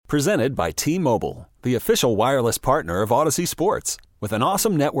Presented by T-Mobile, the official wireless partner of Odyssey Sports. With an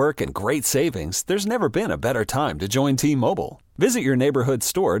awesome network and great savings, there's never been a better time to join T-Mobile. Visit your neighborhood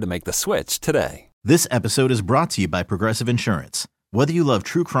store to make the switch today. This episode is brought to you by Progressive Insurance. Whether you love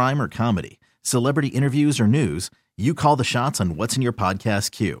true crime or comedy, celebrity interviews or news, you call the shots on what's in your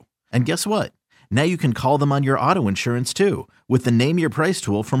podcast queue. And guess what? Now you can call them on your auto insurance too with the Name Your Price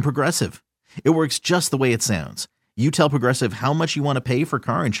tool from Progressive. It works just the way it sounds. You tell Progressive how much you want to pay for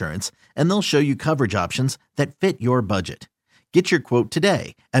car insurance, and they'll show you coverage options that fit your budget. Get your quote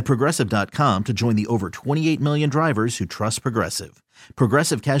today at Progressive.com to join the over 28 million drivers who trust Progressive.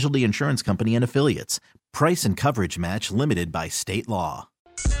 Progressive Casualty Insurance Company and Affiliates. Price and coverage match limited by state law.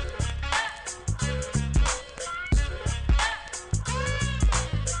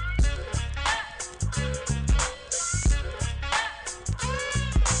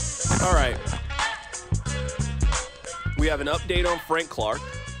 All right. We have an update on Frank Clark.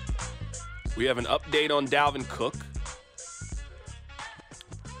 We have an update on Dalvin Cook.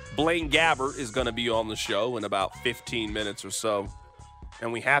 Blaine Gabbert is going to be on the show in about 15 minutes or so.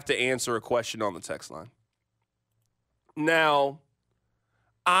 And we have to answer a question on the text line. Now,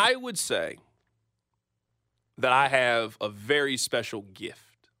 I would say that I have a very special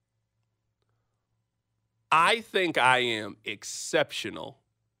gift. I think I am exceptional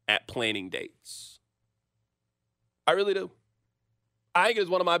at planning dates. I really do. I think it's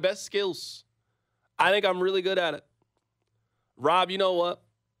one of my best skills. I think I'm really good at it. Rob, you know what?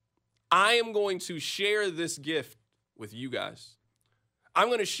 I am going to share this gift with you guys. I'm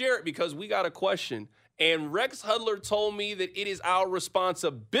going to share it because we got a question. And Rex Hudler told me that it is our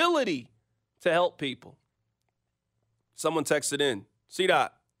responsibility to help people. Someone texted in,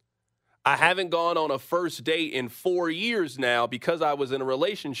 C-Dot, I haven't gone on a first date in 4 years now because I was in a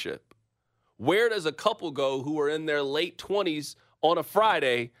relationship. Where does a couple go who are in their late 20s on a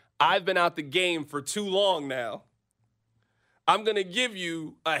Friday? I've been out the game for too long now. I'm going to give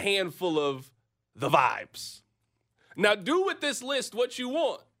you a handful of the vibes. Now, do with this list what you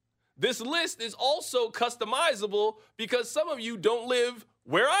want. This list is also customizable because some of you don't live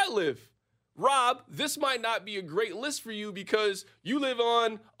where I live. Rob, this might not be a great list for you because you live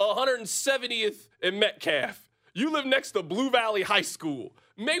on 170th and Metcalf. You live next to Blue Valley High School.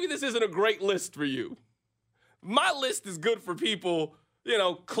 Maybe this isn't a great list for you. My list is good for people,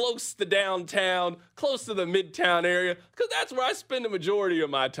 close to downtown, close to the Midtown area, because that's where I spend the majority of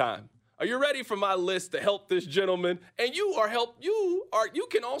my time. Are you ready for my list to help this gentleman? And you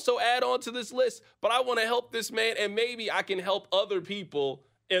can also add on to this list, but I want to help this man, and maybe I can help other people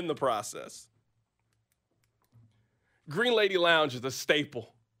in the process. Green Lady Lounge is a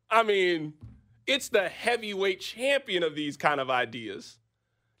staple. I mean, it's the heavyweight champion of these kind of ideas.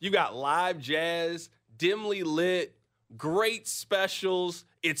 You got live jazz, dimly lit, great specials.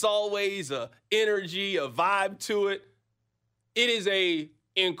 It's always a energy, a vibe to it. It is a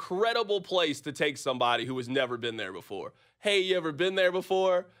incredible place to take somebody who has never been there before. Hey, you ever been there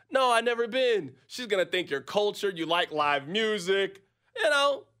before? No, I never been. She's going to think you're cultured, you like live music.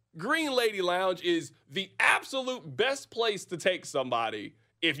 Green Lady Lounge is the absolute best place to take somebody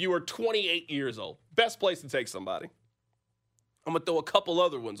if you are 28 years old. Best place to take somebody. I'm going to throw a couple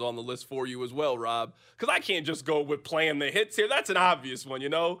other ones on the list for you as well, Rob, because I can't just go with playing the hits here. That's an obvious one,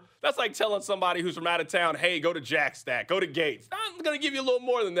 That's like telling somebody who's from out of town, hey, go to Jack Stack, go to Gates. I'm going to give you a little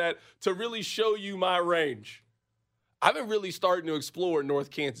more than that to really show you my range. I've been really starting to explore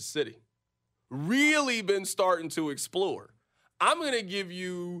North Kansas City. Really been starting to explore. I'm going to give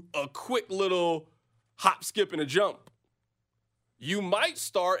you a quick little hop, skip, and a jump. You might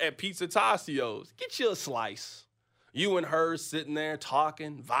start at Pizza Tassio's. Get you a slice. You and her sitting there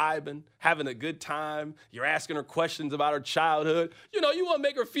talking, vibing, having a good time. You're asking her questions about her childhood. You want to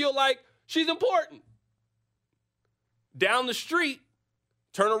make her feel like she's important. Down the street,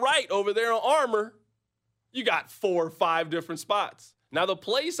 turn a right over there on Armour. You got 4 or 5 different spots. Now, the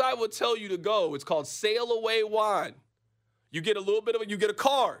place I would tell you to go, it's called Sail Away Wine. You get you get a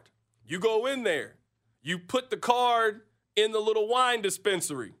card. You go in there. You put the card in the little wine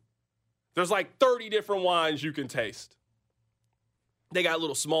dispensary. There's like 30 different wines you can taste. They got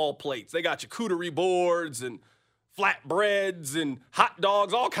little small plates. They got charcuterie boards and flatbreads and hot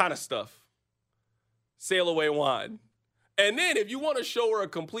dogs, all kind of stuff. Sail Away Wine. And then if you want to show her a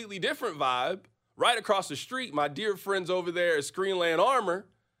completely different vibe, right across the street, my dear friends over there at Screenland Armor,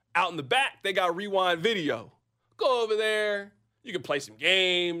 out in the back, they got Rewind Video. Go over there. You can play some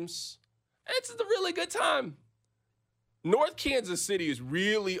games. It's a really good time. North Kansas City is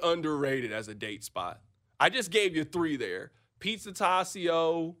really underrated as a date spot. I just gave you 3 there. Pizza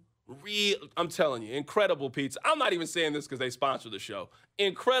Tassio, I'm telling you, incredible pizza. I'm not even saying this because they sponsor the show.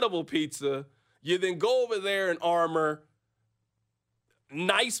 Incredible pizza. You then go over there in Armour.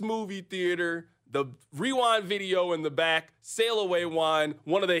 Nice movie theater. The Rewind video in the back. Sail Away wine.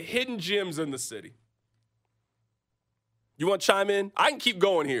 One of the hidden gems in the city. You want to chime in? I can keep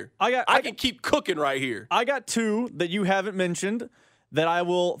going here. I can keep cooking right here. I got two that you haven't mentioned that I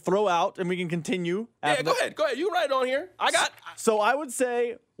will throw out, and we can continue. Yeah, go ahead. You write it on here. So I would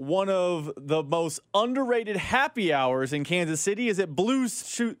say one of the most underrated happy hours in Kansas City is at Blue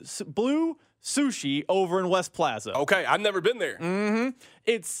Sushi over in West Plaza. Okay, I've never been there. Mm-hmm.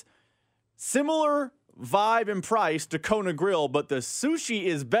 It's similar vibe and price to Kona Grill, but the sushi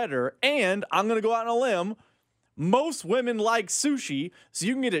is better, and I'm going to go out on a limb. Most women like sushi, so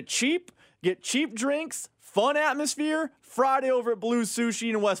you can get cheap drinks, fun atmosphere, Friday over at Blue Sushi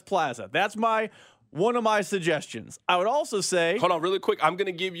in West Plaza. That's one of my suggestions. I would also say, hold on, really quick. I'm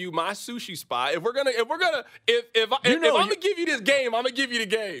gonna give you my sushi spot. If I'm gonna give you this game, I'm gonna give you the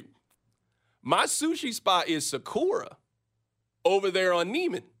game. My sushi spot is Sakura over there on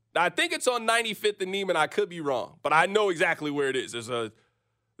Neiman. Now, I think it's on 95th and Neiman. I could be wrong, but I know exactly where it is. There's a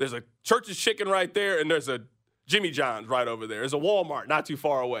Church's Chicken right there, and there's a Jimmy John's right over there. There's a Walmart not too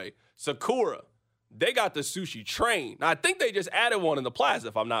far away. Sakura, they got the sushi train. Now, I think they just added one in the plaza,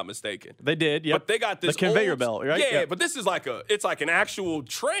 if I'm not mistaken. They did, yeah. But they got this the conveyor belt, right? Yeah, but this is it's like an actual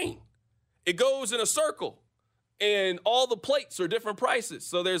train. It goes in a circle, and all the plates are different prices.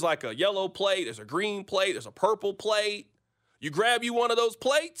 So there's like a yellow plate, there's a green plate, there's a purple plate. You grab you one of those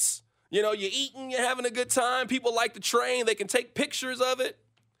plates, you're eating, you're having a good time. People like the train. They can take pictures of it.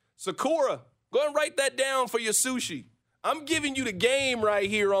 Sakura, go ahead and write that down for your sushi. I'm giving you the game right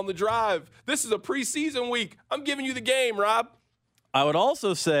here on the drive. This is a preseason week. I'm giving you the game, Rob. I would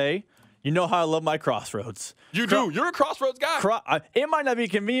also say, you know how I love my Crossroads. You do. You're a Crossroads guy. It might not be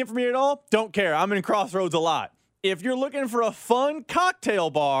convenient for me at all. Don't care. I'm in Crossroads a lot. If you're looking for a fun cocktail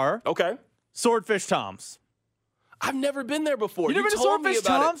bar, okay, Swordfish Tom's. I've never been there before. You never been to Swordfish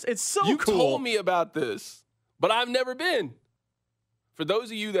Tom's? It's so cool. You told me about this, but I've never been. For those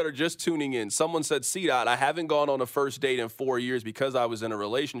of you that are just tuning in, someone said, C-Dot, I haven't gone on a first date in 4 years because I was in a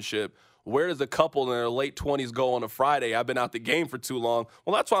relationship. Where does a couple in their late 20s go on a Friday? I've been out the game for too long.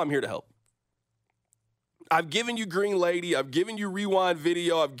 Well, that's why I'm here to help. I've given you Green Lady. I've given you Rewind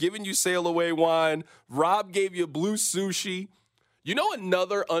Video. I've given you Sail Away Wine. Rob gave you Blue Sushi. You know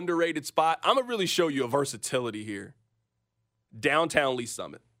another underrated spot? I'm going to really show you a versatility here. Downtown Lee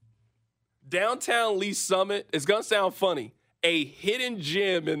Summit. Downtown Lee Summit, it's going to sound funny, a hidden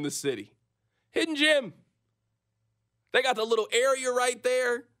gem in the city. Hidden gem. They got the little area right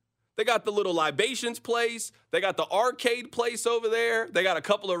there. They got the little libations place. They got the arcade place over there. They got a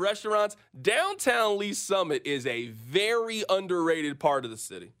couple of restaurants. Downtown Lee Summit is a very underrated part of the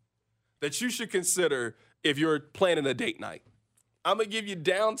city that you should consider if you're planning a date night. I'm going to give you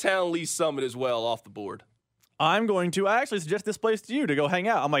Downtown Lee Summit as well off the board. I actually suggest this place to you to go hang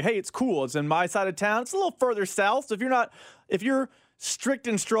out. I'm like, hey, it's cool. It's in my side of town. It's a little further south. So if you're strict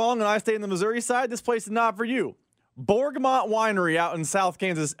and strong and I stay in the Missouri side, this place is not for you. Borgmont Winery out in South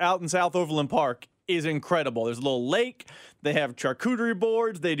Kansas, out in South Overland Park is incredible. There's a little lake. They have charcuterie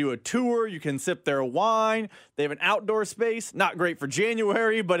boards. They do a tour. You can sip their wine. They have an outdoor space. Not great for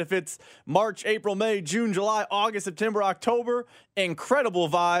January, but if it's March, April, May, June, July, August, September, October, incredible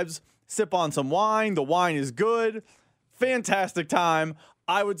vibes. Sip on some wine. The wine is good. Fantastic time.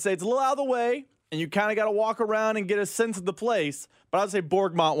 I would say it's a little out of the way, and you kind of got to walk around and get a sense of the place, but I would say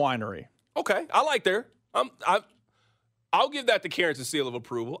Borgmont Winery. Okay, I like there. I'll give that the Carrington seal of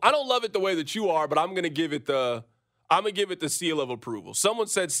approval. I don't love it the way that you are, but I'm gonna give it the seal of approval. Someone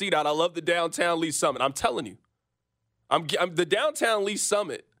said, C-Dot, I love the Downtown Lee Summit. I'm telling you, I'm the Downtown Lee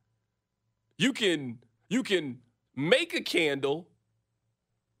Summit. You can make a candle,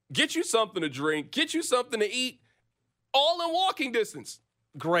 get you something to drink, get you something to eat, all in walking distance.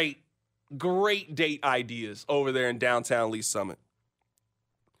 Great date ideas over there in Downtown Lee Summit.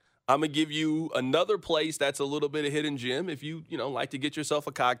 I'm going to give you another place that's a little bit of hidden gem if you like to get yourself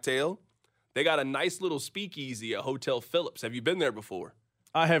a cocktail. They got a nice little speakeasy at Hotel Phillips. Have you been there before?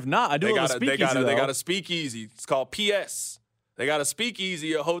 I have not. I do love a speakeasy, They got a speakeasy. It's called PS. They got a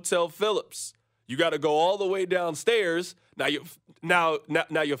speakeasy at Hotel Phillips. You got to go all the way downstairs. Now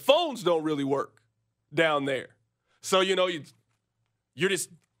your phones don't really work down there. So, you're just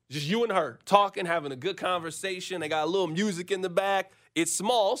you and her talking, having a good conversation. They got a little music in the back. It's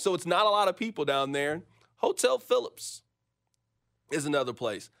small, so it's not a lot of people down there. Hotel Phillips is another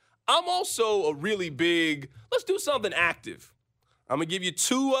place. I'm also a really big, let's do something active. I'm going to give you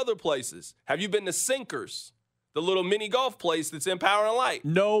two other places. Have you been to Sinkers? The little mini golf place that's in Power and Light.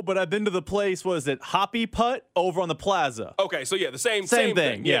 No, but I've been to the place, was it Hoppy Putt over on the Plaza? Okay, so yeah, the same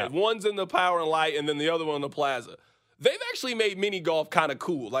thing. Yeah, one's in the Power and Light and then the other one in the Plaza. They've actually made mini golf kind of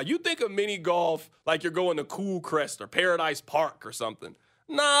cool. Like, you think of mini golf like you're going to Cool Crest or Paradise Park or something.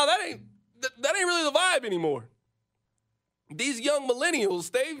 Nah, that ain't really the vibe anymore. These young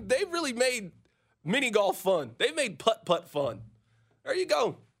millennials, they've really made mini golf fun. They've made putt-putt fun. There you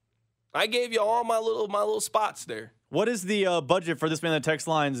go. I gave you all my little spots there. What is the budget for this man that text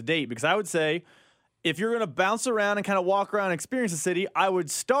line's date? Because I would say if you're going to bounce around and kind of walk around and experience the city, I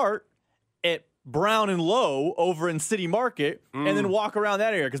would start at Brown and Low over in City Market and then walk around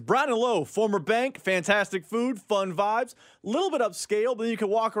that area. Because Brown and Low, former bank, fantastic food, fun vibes, a little bit upscale, but then you can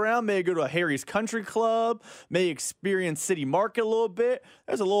walk around, maybe go to a Harry's Country Club, maybe experience City Market a little bit.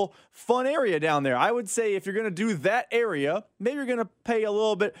 There's a little fun area down there. I would say if you're going to do that area, maybe you're going to pay a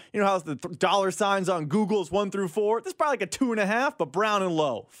little bit. You know how the dollar signs on Google is 1 through 4? This is probably like a 2.5, but Brown and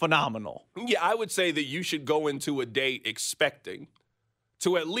Low, phenomenal. Yeah, I would say that you should go into a date expecting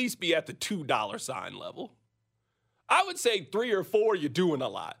to at least be at the $2 sign level. I would say 3 or 4, you're doing a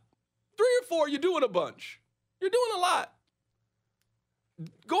lot. 3 or 4, you're doing a bunch. You're doing a lot.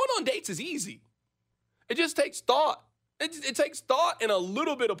 Going on dates is easy. It just takes thought. It takes thought and a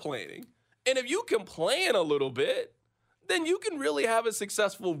little bit of planning. And if you can plan a little bit, then you can really have a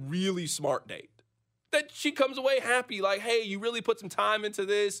successful, really smart date. That she comes away happy, like, hey, you really put some time into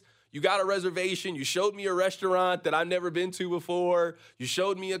this. You got a reservation. You showed me a restaurant that I've never been to before. You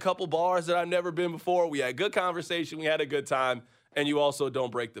showed me a couple bars that I've never been before. We had good conversation. We had a good time. And you also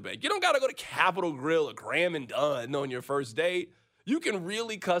don't break the bank. You don't got to go to Capitol Grill or Graham and Dunn on your first date. You can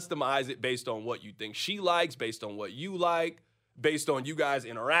really customize it based on what you think she likes, based on what you like, based on you guys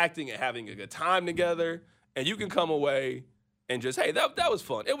interacting and having a good time together. And you can come away and just, hey, that was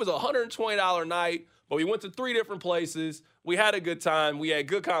fun. It was a $120 night, but we went to 3 different places. We had a good time. We had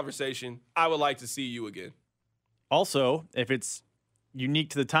good conversation. I would like to see you again. Also, if it's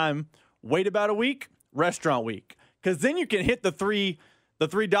unique to the time, wait about a week, restaurant week. Because then you can hit the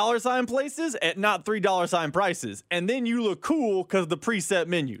 $3 sign places at not $3 sign prices. And then you look cool because of the preset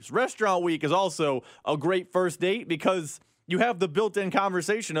menus. Restaurant week is also a great first date because you have the built-in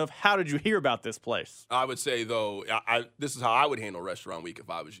conversation of how did you hear about this place? I would say, though, this is how I would handle restaurant week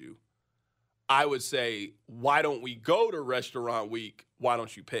if I was you. I would say, why don't we go to restaurant week? Why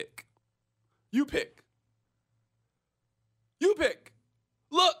don't you pick? You pick. You pick.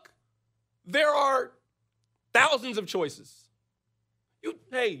 Look, there are thousands of choices.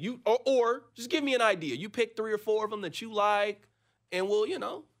 Or just give me an idea. You pick 3 or 4 of them that you like, and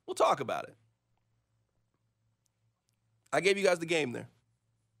we'll talk about it. I gave you guys the game there.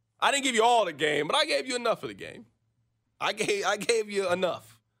 I didn't give you all the game, but I gave you enough of the game. I gave you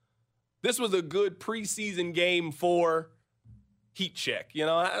enough. This was a good preseason game for heat check.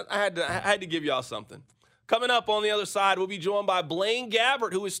 I had to give y'all something. Coming up on the other side, we'll be joined by Blaine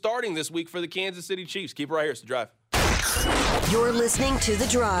Gabbert, who is starting this week for the Kansas City Chiefs. Keep it right here. It's The Drive. You're listening to The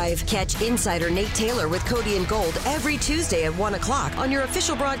Drive. Catch insider Nate Taylor with Cody and Gold every Tuesday at 1 o'clock on your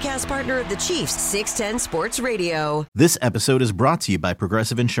official broadcast partner of the Chiefs, 610 Sports Radio. This episode is brought to you by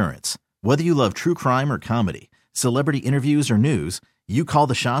Progressive Insurance. Whether you love true crime or comedy, celebrity interviews or news, you call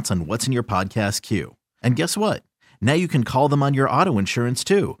the shots on what's in your podcast queue. And guess what? Now you can call them on your auto insurance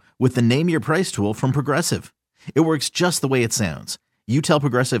too with the Name Your Price tool from Progressive. It works just the way it sounds. You tell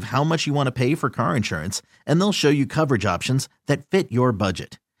Progressive how much you want to pay for car insurance, and they'll show you coverage options that fit your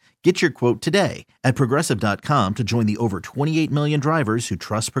budget. Get your quote today at Progressive.com to join the over 28 million drivers who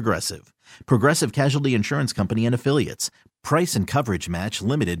trust Progressive. Progressive Casualty Insurance Company and Affiliates. Price and coverage match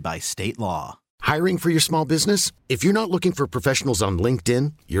limited by state law. Hiring for your small business? If you're not looking for professionals on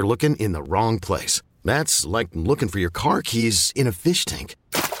LinkedIn, you're looking in the wrong place. That's like looking for your car keys in a fish tank.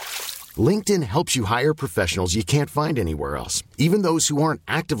 LinkedIn helps you hire professionals you can't find anywhere else, even those who aren't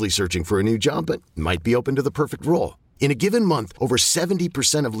actively searching for a new job but might be open to the perfect role. In a given month, over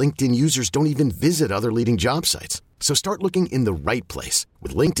 70% of LinkedIn users don't even visit other leading job sites. So start looking in the right place.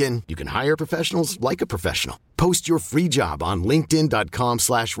 With LinkedIn, you can hire professionals like a professional. Post your free job on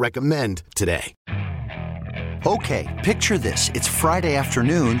linkedin.com/recommend today. Okay, picture this. It's Friday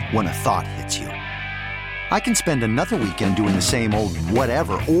afternoon when a thought hits you. I can spend another weekend doing the same old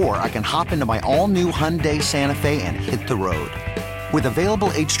whatever, or I can hop into my all-new Hyundai Santa Fe and hit the road. With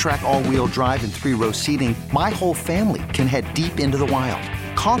available H-Track all-wheel drive and 3-row seating, my whole family can head deep into the wild.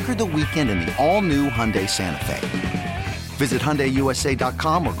 Conquer the weekend in the all-new Hyundai Santa Fe. Visit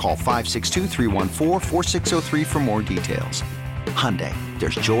HyundaiUSA.com or call 562-314-4603 for more details. Hyundai,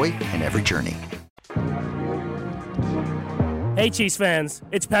 there's joy in every journey. Hey Chiefs fans,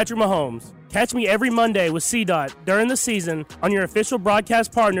 it's Patrick Mahomes. Catch me every Monday with CDOT during the season on your official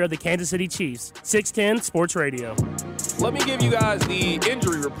broadcast partner of the Kansas City Chiefs, 610 Sports Radio. Let me give you guys the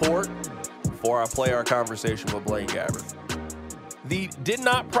injury report before I play our conversation with Blaine Gabbert. The did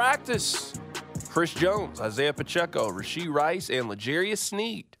not practice Chris Jones, Isaiah Pacheco, Rashee Rice, and L'Jarius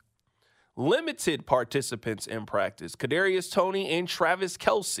Sneed. Limited participants in practice, Kadarius Toney and Travis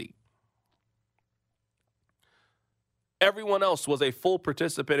Kelce. Everyone else was a full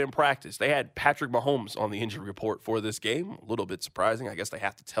participant in practice. They had Patrick Mahomes on the injury report for this game. A little bit surprising. I guess they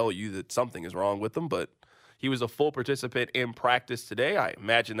have to tell you that something is wrong with him, but he was a full participant in practice today. I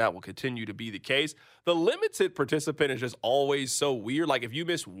imagine that will continue to be the case. The limited participant is just always so weird. Like if you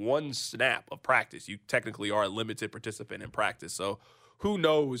miss one snap of practice, you technically are a limited participant in practice. So who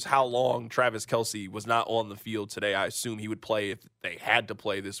knows how long Travis Kelce was not on the field today. I assume he would play if they had to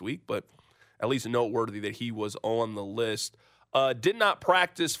play this week, but at least noteworthy that he was on the list. Did not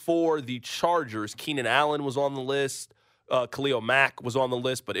practice for the Chargers. Keenan Allen was on the list. Khalil Mack was on the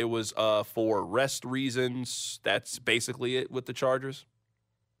list, but it was for rest reasons. That's basically it with the Chargers.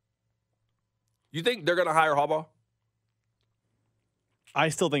 You think they're going to hire Harbaugh? I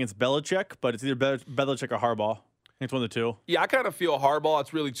still think it's Belichick, but it's either Belichick or Harbaugh. I think it's one of the two. Yeah, I kind of feel Harbaugh,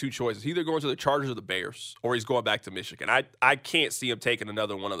 it's really two choices. He's either going to the Chargers or the Bears, or he's going back to Michigan. I can't see him taking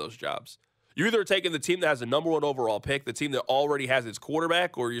another one of those jobs. You're either taking the team that has the number one overall pick, the team that already has its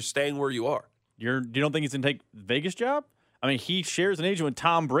quarterback, or you're staying where you are. You don't think he's going to take Vegas job? I mean, he shares an agent with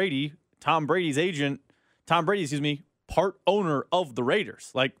Tom Brady. Tom Brady, part owner of the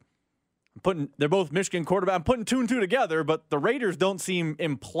Raiders. Like, they're both Michigan quarterback. I'm putting 2 and 2 together, but the Raiders don't seem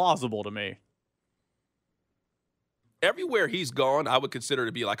implausible to me. Everywhere he's gone, I would consider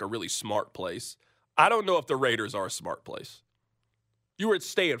to be like a really smart place. I don't know if the Raiders are a smart place. You were at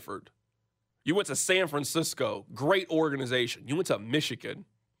Stanford. You went to San Francisco. Great organization. You went to Michigan.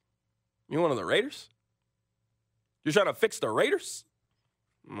 You went to the Raiders? You're trying to fix the Raiders?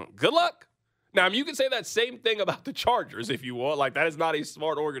 Good luck. Now, you can say that same thing about the Chargers if you want. Like, that is not a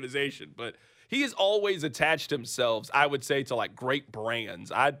smart organization. But he has always attached himself, I would say, to, like, great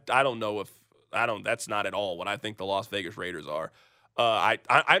brands. I don't know if – that's not at all what I think the Las Vegas Raiders are. I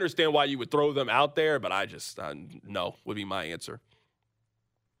understand why you would throw them out there, but no would be my answer.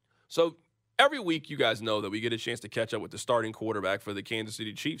 So every week you guys know that we get a chance to catch up with the starting quarterback for the Kansas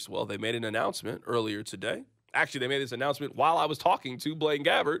City Chiefs. Well, they made an announcement earlier today. Actually, they made this announcement while I was talking to Blaine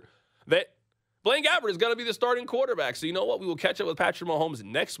Gabbert that Blaine Gabbert is going to be the starting quarterback. So you know what? We will catch up with Patrick Mahomes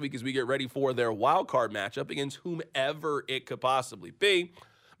next week as we get ready for their wild card matchup against whomever it could possibly be.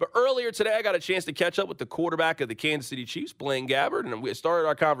 But earlier today, I got a chance to catch up with the quarterback of the Kansas City Chiefs, Blaine Gabbert, and we started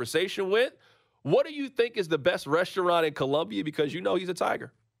our conversation with, what do you think is the best restaurant in Columbia? Because you know he's a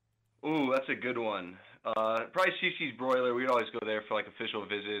Tiger. Ooh, that's a good one. Probably CC's Broiler. We'd always go there for like official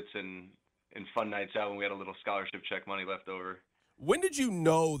visits and fun nights out when we had a little scholarship check money left over. When did you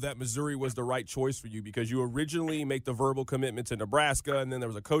know that Missouri was the right choice for you? Because you originally make the verbal commitment to Nebraska, and then there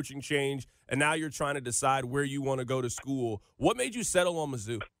was a coaching change, and now you're trying to decide where you want to go to school. What made you settle on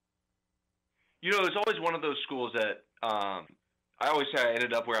Mizzou? You know, it was always one of those schools that I always say I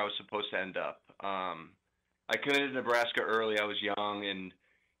ended up where I was supposed to end up. I committed to Nebraska early. I was young, and,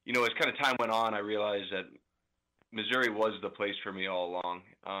 you know, as kind of time went on, I realized that Missouri was the place for me all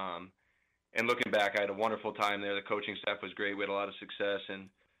along. And looking back, I had a wonderful time there. The coaching staff was great. We had a lot of success and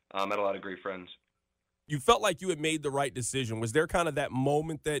met a lot of great friends. You felt like you had made the right decision. Was there kind of that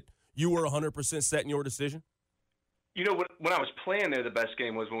moment that you were 100% set in your decision? You know, when I was playing there, the best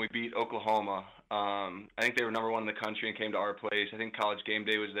game was when we beat Oklahoma. I think they were number one in the country and came to our place. I think College Game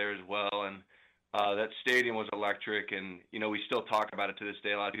Day was there as well. And that stadium was electric. And, you know, we still talk about it to this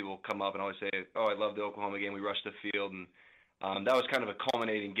day. A lot of people come up and always say, oh, I love the Oklahoma game. We rushed the field. And that was kind of a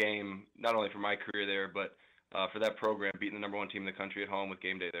culminating game, not only for my career there, but for that program, beating the number one team in the country at home with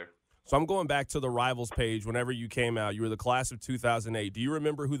game day there. So I'm going back to the Rivals page. Whenever you came out, you were the class of 2008. Do you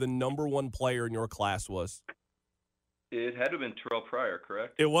remember who the number one player in your class was? It had to have been Terrell Pryor,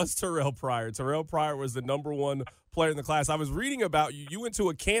 correct? It was Terrell Pryor. Terrell Pryor was the number one player in the class. I was reading about you. You went to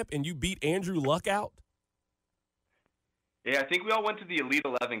a camp and you beat Andrew Luck out? Yeah, I think we all went to the Elite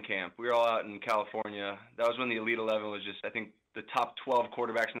 11 camp. We were all out in California. That was when the Elite 11 was just, I think, the top 12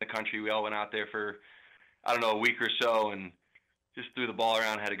 quarterbacks in the country. We all went out there for, I don't know, a week or so and just threw the ball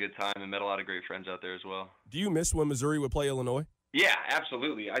around, had a good time, and met a lot of great friends out there as well. Do you miss when Missouri would play Illinois? Yeah,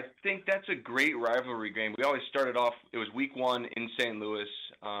 absolutely. I think that's a great rivalry game. We always started off, it was week one in St. Louis,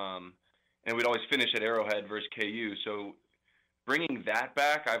 and we'd always finish at Arrowhead versus KU. So bringing that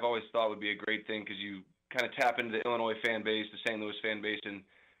back, I've always thought would be a great thing because you kind of tap into the Illinois fan base, the St. Louis fan base, and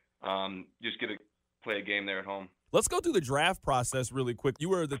just get a play a game there at home. Let's go through the draft process really quick. You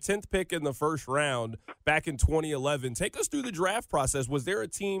were the 10th pick in the first round back in 2011. Take us through the draft process. Was there a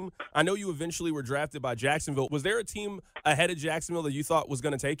team – I know you eventually were drafted by Jacksonville. Was there a team ahead of Jacksonville that you thought was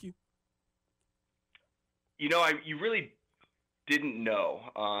going to take you? You know, you really didn't know.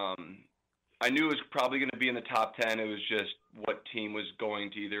 I knew it was probably going to be in the top 10. It was just what team was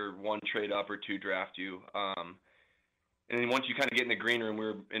going to either one, trade up, or two, draft you. And then once you kind of get in the green room, we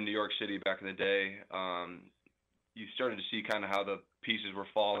were in New York City back in the day, you started to see kind of how the pieces were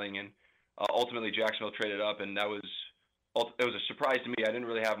falling, and ultimately Jacksonville traded up, and it was a surprise to me. I didn't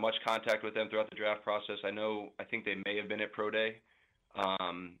really have much contact with them throughout the draft process. I think they may have been at Pro Day,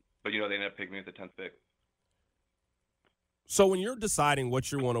 but, you know, they ended up picking me at the 10th pick. So when you're deciding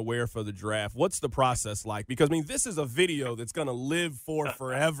what you want to wear for the draft, what's the process like? Because, I mean, this is a video that's going to live for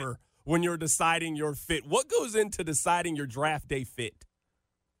forever when you're deciding your fit. What goes into deciding your draft day fit?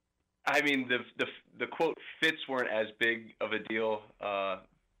 I mean, the quote fits weren't as big of a deal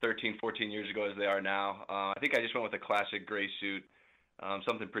 13, 14 years ago as they are now. I think I just went with a classic gray suit,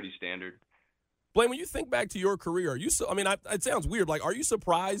 something pretty standard. Blaine, when you think back to your career, it sounds weird. Like, are you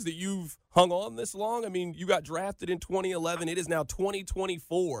surprised that you've hung on this long? I mean, you got drafted in 2011. It is now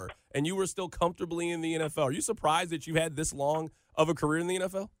 2024, and you were still comfortably in the NFL. Are you surprised that you had this long of a career in the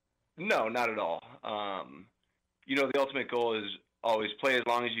NFL? No, not at all. You know, the ultimate goal is always play as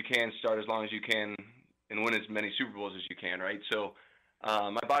long as you can, start as long as you can, and win as many Super Bowls as you can, right? So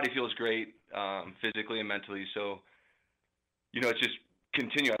my body feels great physically and mentally. So, you know, it's just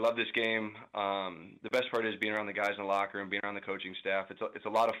continue. I love this game. The best part is being around the guys in the locker room, being around the coaching staff. It's a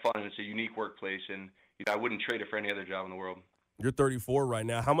lot of fun, and it's a unique workplace, and you know, I wouldn't trade it for any other job in the world. You're 34 right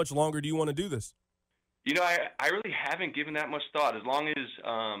now. How much longer do you want to do this? You know, I really haven't given that much thought. As long as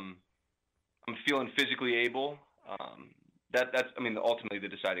I'm feeling physically able, that's ultimately the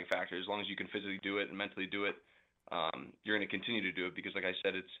deciding factor. As long as you can physically do it and mentally do it, you're going to continue to do it because, like I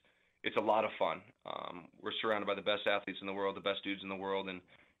said, it's a lot of fun. We're surrounded by the best athletes in the world, the best dudes in the world, and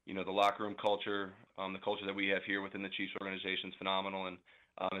you know, the locker room culture, the culture that we have here within the Chiefs organization is phenomenal, and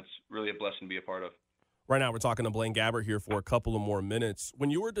it's really a blessing to be a part of. Right now, we're talking to Blaine Gabbert here for a couple of more minutes. When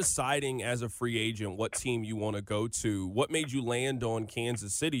you were deciding as a free agent what team you want to go to, what made you land on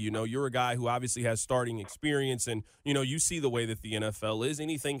Kansas City? You know, you're a guy who obviously has starting experience, and, you know, you see the way that the NFL is.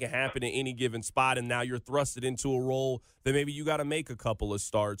 Anything can happen at any given spot, and now you're thrusted into a role that maybe you got to make a couple of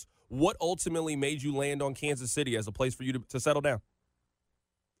starts. What ultimately made you land on Kansas City as a place for you to settle down?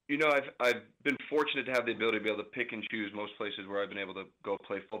 You know, I've been fortunate to have the ability to be able to pick and choose most places where I've been able to go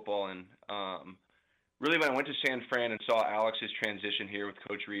play football, and really, when I went to San Fran and saw Alex's transition here with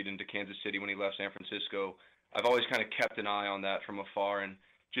Coach Reid into Kansas City when he left San Francisco, I've always kind of kept an eye on that from afar, and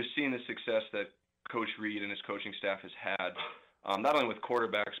just seeing the success that Coach Reid and his coaching staff has had, not only with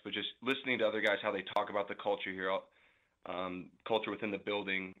quarterbacks, but just listening to other guys, how they talk about the culture here, culture within the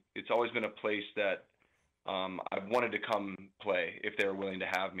building. It's always been a place that I've wanted to come play if they were willing to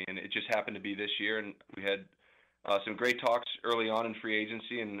have me, and it just happened to be this year, and we had some great talks early on in free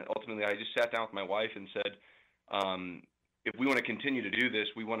agency, and ultimately I just sat down with my wife and said, if we want to continue to do this,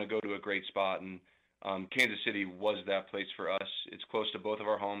 we want to go to a great spot, and Kansas City was that place for us. It's close to both of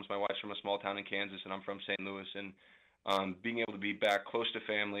our homes. My wife's from a small town in Kansas, and I'm from St. Louis, and being able to be back close to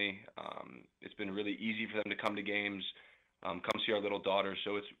family, it's been really easy for them to come to games, come see our little daughter,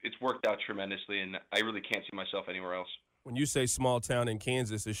 so it's worked out tremendously, and I really can't see myself anywhere else. When you say small town in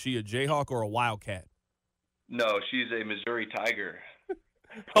Kansas, is she a Jayhawk or a Wildcat? No, she's a Missouri Tiger.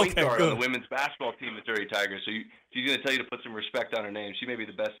 Okay, guard good. On the women's basketball team, Missouri Tiger. So she's going to tell you to put some respect on her name. She may be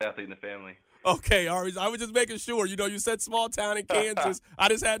the best athlete in the family. Okay, Ari, I was just making sure. You know, you said small town in Kansas. I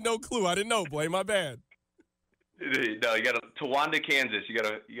just had no clue. I didn't know, Blaine. My bad. No, you got to Towanda, Kansas. You got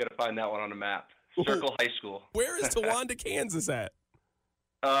to find that one on the map. Circle High School. Where is Towanda, Kansas at?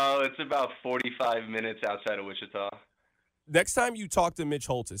 It's about 45 minutes outside of Wichita. Next time you talk to Mitch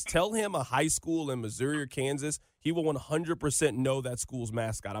Holtis, tell him a high school in Missouri or Kansas. He will 100% know that school's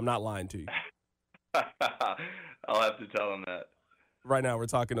mascot. I'm not lying to you. I'll have to tell him that. Right now, we're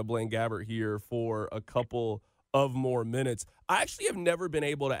talking to Blaine Gabbert here for a couple of more minutes. I actually have never been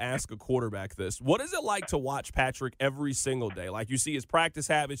able to ask a quarterback this. What is it like to watch Patrick every single day? Like, you see his practice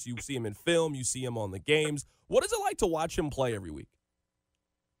habits, you see him in film, you see him on the games. What is it like to watch him play every week?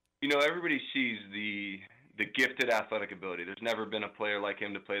 You know, everybody sees the gifted athletic ability. There's never been a player like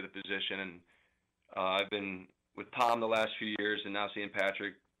him to play the position, and I've been with Tom the last few years, and now seeing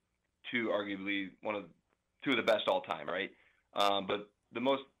Patrick, arguably two of the best all time, right? But the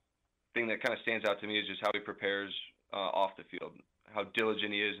most thing that kind of stands out to me is just how he prepares off the field, how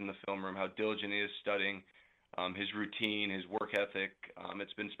diligent he is in the film room, how diligent he is studying. his routine, his work ethic.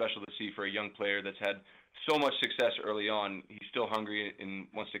 It's been special to see for a young player that's had so much success early on. He's still hungry and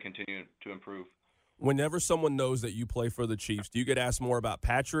wants to continue to improve. Whenever someone knows that you play for the Chiefs, do you get asked more about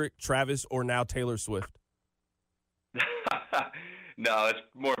Patrick, Travis, or now Taylor Swift? No, it's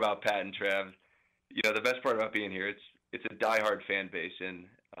more about Pat and Trav. You know, the best part about being here, it's a diehard fan base, and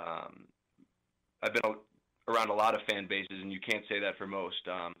I've been around a lot of fan bases, and you can't say that for most.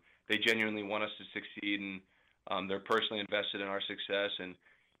 They genuinely want us to succeed, and they're personally invested in our success. And,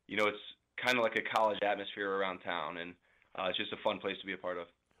 you know, it's kind of like a college atmosphere around town, and it's just a fun place to be a part of.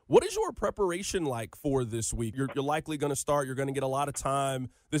 What is your preparation like for this week? You're likely going to start. You're going to get a lot of time.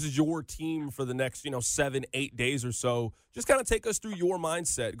 This is your team for the next, 7-8 days or so. Just kind of take us through your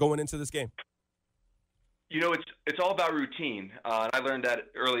mindset going into this game. You know, it's all about routine. And I learned that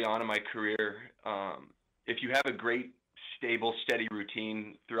early on in my career. If you have a great, stable, steady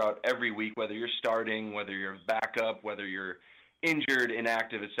routine throughout every week, whether you're starting, whether you're backup, whether you're injured,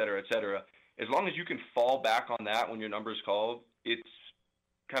 inactive, et cetera, as long as you can fall back on that when your number's called, it's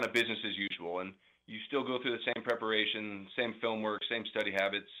kind of business as usual. And you still go through the same preparation, same film work, same study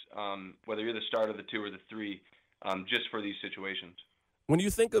habits, whether you're the starter, the 2, or the 3, just for these situations. When you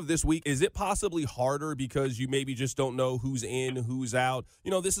think of this week, is it possibly harder because you maybe just don't know who's in, who's out?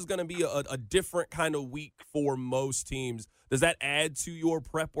 This is going to be a different kind of week for most teams. Does that add to your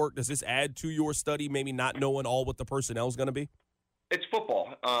prep work? Does this add to your study, maybe not knowing all what the personnel is going to be? It's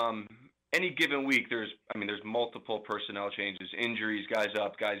football. Any given week, there's multiple personnel changes, injuries, guys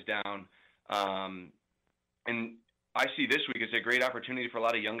up, guys down. And I see this week as a great opportunity for a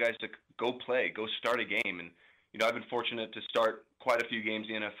lot of young guys to go play, go start a game. And, I've been fortunate to start quite a few games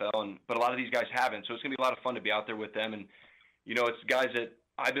in the NFL, but a lot of these guys haven't. So it's going to be a lot of fun to be out there with them. And, it's guys that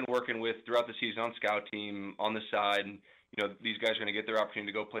I've been working with throughout the season on scout team, on the side. And, these guys are going to get their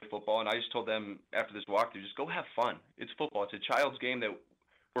opportunity to go play football. And I just told them after this walkthrough, just go have fun. It's football. It's a child's game that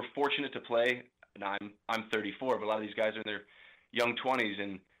we're fortunate to play. And I'm 34, but a lot of these guys are in their young 20s.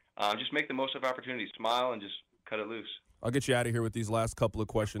 And just make the most of opportunities. Smile and just cut it loose. I'll get you out of here with these last couple of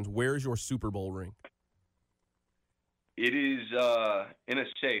questions. Where's your Super Bowl ring? It is in a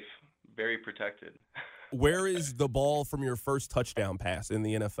safe, very protected. Where is the ball from your first touchdown pass in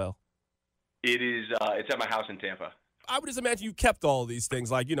the NFL? It is. It's at my house in Tampa. I would just imagine you kept all these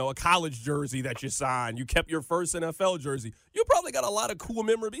things, like, a college jersey that you signed. You kept your first NFL jersey. You probably got a lot of cool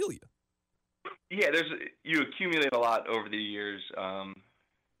memorabilia. Yeah, you accumulate a lot over the years.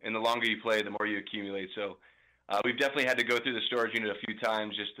 And the longer you play, the more you accumulate. So we've definitely had to go through the storage unit a few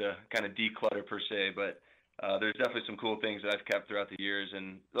times just to kind of declutter per se. But there's definitely some cool things that I've kept throughout the years,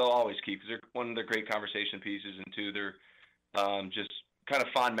 and they'll always keep because they're great conversation pieces, and 2, they're just kind of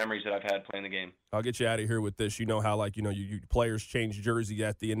fond memories that I've had playing the game. I'll get you out of here with this. You know how, you players change jersey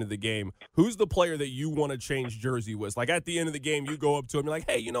at the end of the game. Who's the player that you want to change jersey with? Like, at the end of the game, you go up to him, you're like,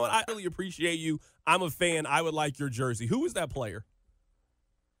 hey, you know what? I really appreciate you. I'm a fan. I would like your jersey. Who is that player?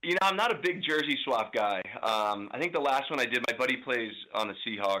 I'm not a big jersey swap guy. I think the last one I did, my buddy plays on the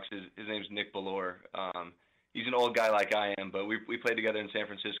Seahawks. His name's Nick Ballore. He's an old guy like I am, but we played together in San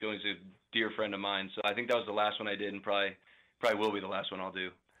Francisco. He's a dear friend of mine. So I think that was the last one I did, and probably will be the last one I'll do.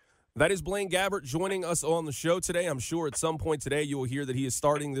 That is Blaine Gabbert joining us on the show today. I'm sure at some point today you will hear that he is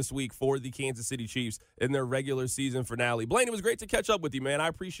starting this week for the Kansas City Chiefs in their regular season finale. Blaine, it was great to catch up with you, man. I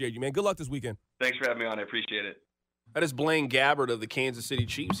appreciate you, man. Good luck this weekend. Thanks for having me on. I appreciate it. That is Blaine Gabbert of the Kansas City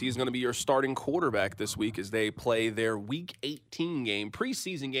Chiefs. He's going to be your starting quarterback this week as they play their Week 18 game,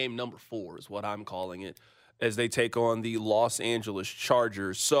 preseason game number 4 is what I'm calling it, as they take on the Los Angeles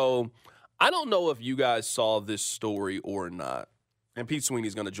Chargers. So I don't know if you guys saw this story or not. And Pete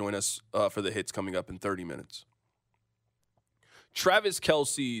Sweeney's going to join us for the hits coming up in 30 minutes. Travis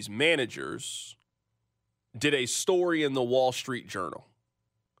Kelce's managers did a story in the Wall Street Journal.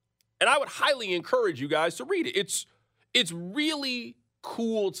 And I would highly encourage you guys to read it. It's really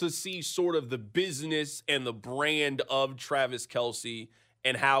cool to see sort of the business and the brand of Travis Kelce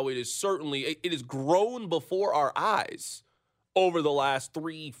and how it has grown before our eyes over the last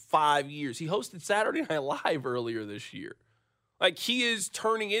 3-5 years. He hosted Saturday Night Live earlier this year. Like, he is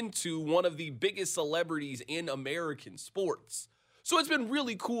turning into one of the biggest celebrities in American sports. So it's been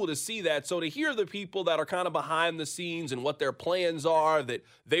really cool to see that. So to hear the people that are kind of behind the scenes and what their plans are, that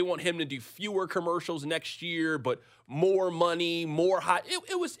they want him to do fewer commercials next year, but more money, more high.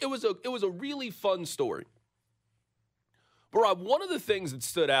 It was a really fun story. But Rob, one of the things that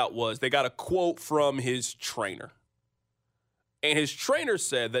stood out was they got a quote from his trainer. And his trainer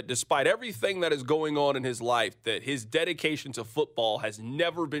said that despite everything that is going on in his life, that his dedication to football has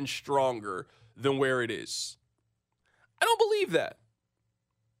never been stronger than where it is. I don't believe that.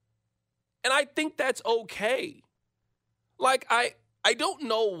 And I think that's okay. Like, I don't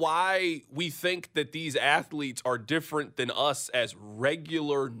know why we think that these athletes are different than us as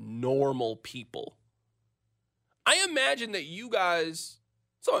regular, normal people. I imagine that you guys,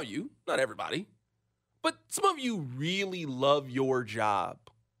 some of you, not everybody, but some of you really love your job.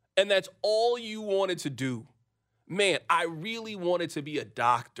 And that's all you wanted to do. Man, I really wanted to be a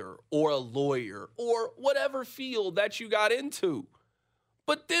doctor or a lawyer or whatever field that you got into.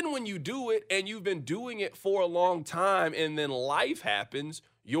 But then when you do it and you've been doing it for a long time and then life happens,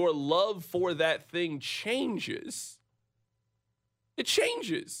 your love for that thing changes. It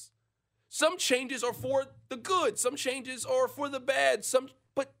changes. Some changes are for the good. Some changes are for the bad.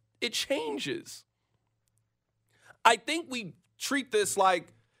 But it changes. I think we treat this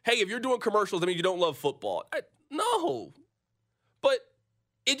like, hey, if you're doing commercials, I mean, you don't love football. No. But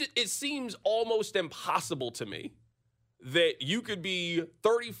it seems almost impossible to me that you could be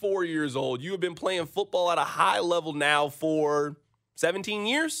 34 years old. You have been playing football at a high level now for 17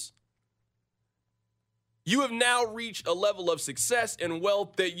 years. You have now reached a level of success and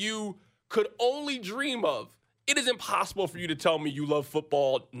wealth that you could only dream of. It is impossible for you to tell me you love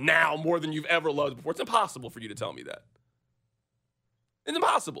football now more than you've ever loved before. It's impossible for you to tell me that. It's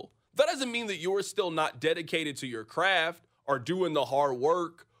impossible. That doesn't mean that you're still not dedicated to your craft or doing the hard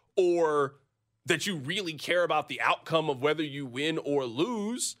work or that you really care about the outcome of whether you win or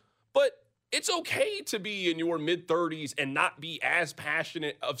lose. But it's okay to be in your mid-30s and not be as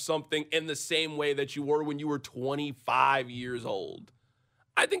passionate of something in the same way that you were when you were 25 years old.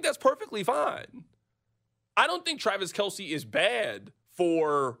 I think that's perfectly fine. I don't think Travis Kelce is bad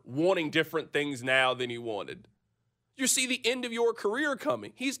for wanting different things now than he wanted. You see the end of your career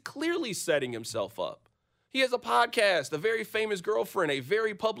coming. He's clearly setting himself up. He has a podcast, a very famous girlfriend, a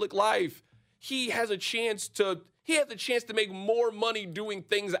very public life. He has a chance to make more money doing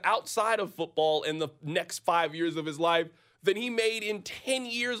things outside of football in the next 5 years of his life than he made in 10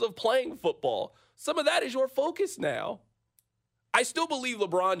 years of playing football. Some of that is your focus now. I still believe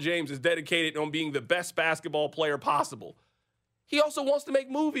LeBron James is dedicated on being the best basketball player possible. He also wants to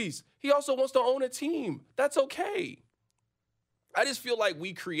make movies. He also wants to own a team. That's okay. I just feel like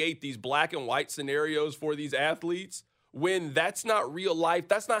we create these black and white scenarios for these athletes when that's not real life.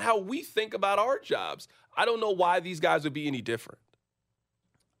 That's not how we think about our jobs. I don't know why these guys would be any different.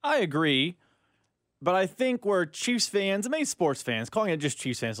 I agree, but I think we're Chiefs fans, maybe sports fans, calling it just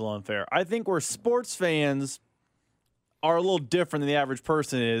Chiefs fans is a little unfair. I think we're sports fans are a little different than the average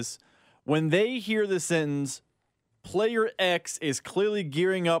person is. When they hear the sentence, player X is clearly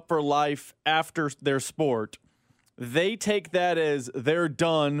gearing up for life after their sport, they take that as they're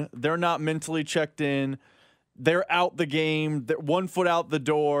done, they're not mentally checked in, they're out the game, they're 1 foot out the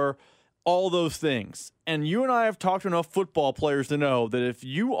door, all those things. And you and I have talked to enough football players to know that if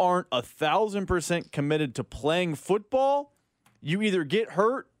you aren't 1,000% committed to playing football, you either get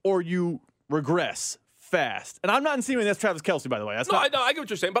hurt or you regress fast. And I'm not insinuating that's Travis Kelce, by the way. I get what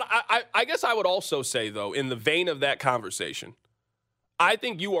you're saying. But I guess I would also say, though, in the vein of that conversation, I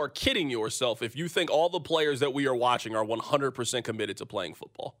think you are kidding yourself if you think all the players that we are watching are 100% committed to playing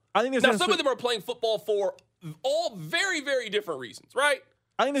football. I think now, some of them are playing football for all very, very different reasons, right?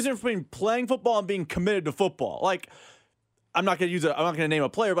 I think there's a difference between playing football and being committed to football. Like, I'm not going to name a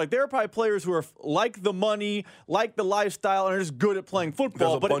player, but like, there are probably players who are like the money, like the lifestyle, and are just good at playing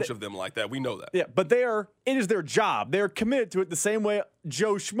football. There's a bunch of them like that. We know that. Yeah, but it is their job. They're committed to it the same way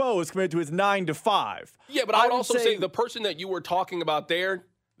Joe Schmo is committed to his 9 to 5. Yeah, but I would also say the person that you were talking about there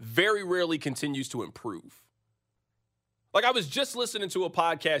very rarely continues to improve. Like, I was just listening to a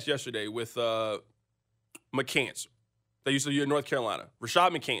podcast yesterday with McCants. They used to be in North Carolina,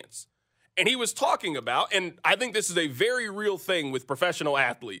 Rashad McCants. And he was talking about, and I think this is a very real thing with professional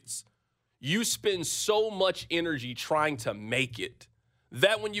athletes, you spend so much energy trying to make it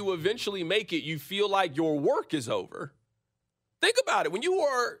that when you eventually make it, you feel like your work is over. Think about it. When you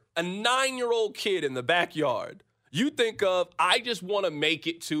are a 9-year-old kid in the backyard, you think of, I just want to make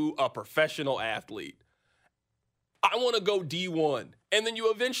it to a professional athlete. I want to go D1. And then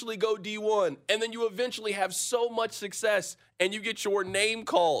you eventually go D1. And then you eventually have so much success and you get your name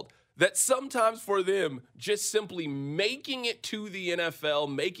called that sometimes for them, just simply making it to the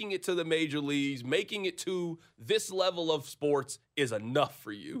NFL, making it to the major leagues, making it to this level of sports is enough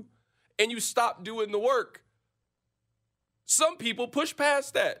for you. And you stop doing the work. Some people push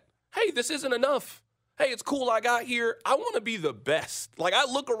past that. Hey, this isn't enough. Hey, it's cool I got here. I want to be the best. Like, I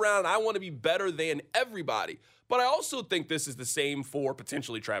look around and I want to be better than everybody. But I also think this is the same for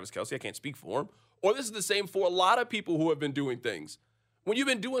potentially Travis Kelce. I can't speak for him. Or this is the same for a lot of people who have been doing things. When you've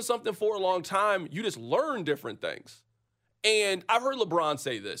been doing something for a long time, you just learn different things. And I've heard LeBron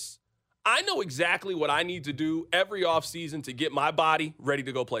say this. I know exactly what I need to do every offseason to get my body ready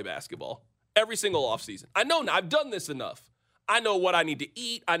to go play basketball. Every single offseason. I know I've done this enough. I know what I need to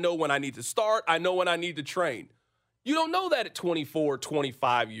eat. I know when I need to start. I know when I need to train. You don't know that at 24,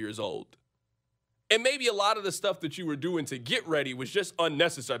 25 years old. And maybe a lot of the stuff that you were doing to get ready was just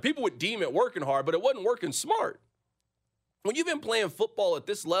unnecessary. People would deem it working hard, but it wasn't working smart. When you've been playing football at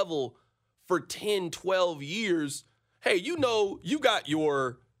this level for 10, 12 years, hey, you know you got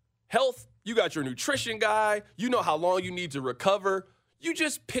your health, you got your nutrition guy, you know how long you need to recover. You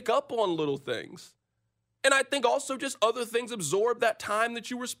just pick up on little things. And I think also just other things absorb that time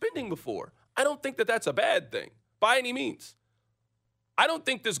that you were spending before. I don't think that that's a bad thing by any means. I don't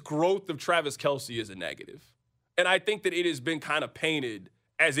think this growth of Travis Kelce is a negative. And I think that it has been kind of painted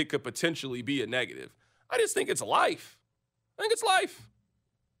as it could potentially be a negative. I just think it's life. I think it's life.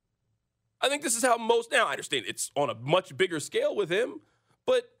 I think this is how now I understand it's on a much bigger scale with him,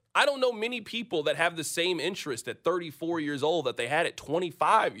 but I don't know many people that have the same interest at 34 years old that they had at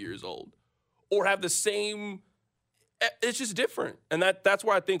 25 years old or have the same. It's just different. And that's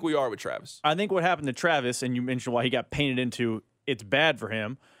where I think we are with Travis. I think what happened to Travis, and you mentioned why he got painted into it's bad for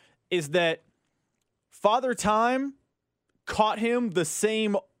him, is that Father Time caught him the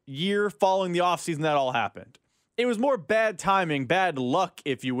same year following the offseason that all happened. It was more bad timing, bad luck,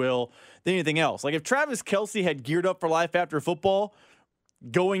 if you will, than anything else. Like if Travis Kelce had geared up for life after football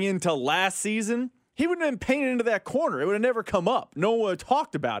going into last season, he wouldn't have been painted into that corner. It would have never come up. No one would have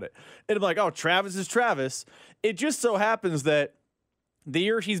talked about it. It'd be like, oh, Travis is Travis. It just so happens that the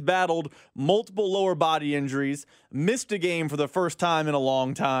year he's battled multiple lower body injuries, missed a game for the first time in a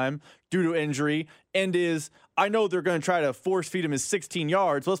long time due to injury, and I know they're going to try to force feed him his 16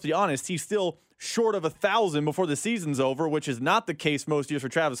 yards. Let's be honest, he's still short of 1,000 before the season's over, which is not the case most years for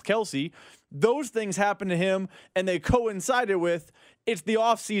Travis Kelce. Those things happened to him, and they coincided with it's the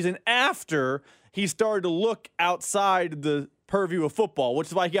offseason after he started to look outside the purview of football, which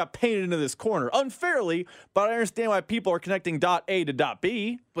is why he got painted into this corner. Unfairly, but I understand why people are connecting dot A to dot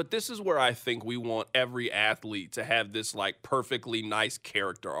B. But this is where I think we want every athlete to have this like perfectly nice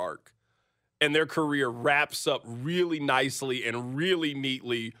character arc. And their career wraps up really nicely and really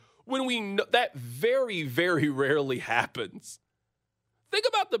neatly when we know that very, very rarely happens. Think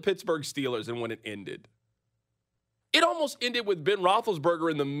about the Pittsburgh Steelers and when it ended. It almost ended with Ben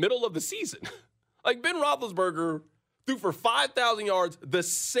Roethlisberger in the middle of the season. Like Ben Roethlisberger threw for 5,000 yards the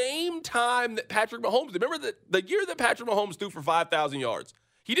same time that Patrick Mahomes did. Remember the year that Patrick Mahomes threw for 5,000 yards?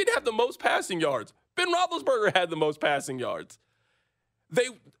 He didn't have the most passing yards. Ben Roethlisberger had the most passing yards. They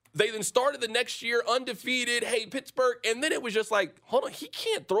then started the next year undefeated. Hey, Pittsburgh. And then it was just like, hold on, he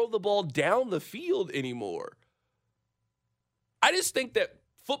can't throw the ball down the field anymore. I just think that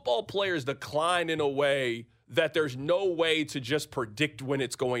football players decline in a way that there's no way to just predict when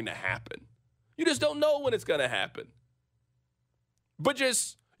it's going to happen. You just don't know when it's going to happen. But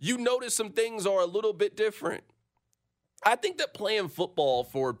just, you notice some things are a little bit different. I think that playing football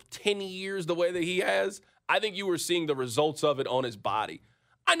for 10 years the way that he has, I think you were seeing the results of it on his body.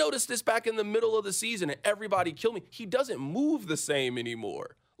 I noticed this back in the middle of the season and everybody killed me. He doesn't move the same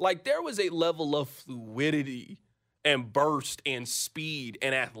anymore. Like there was a level of fluidity and burst and speed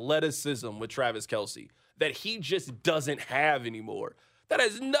and athleticism with Travis Kelce that he just doesn't have anymore. That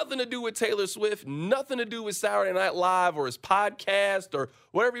has nothing to do with Taylor Swift, nothing to do with Saturday Night Live or his podcast or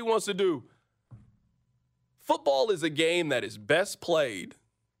whatever he wants to do. Football is a game that is best played.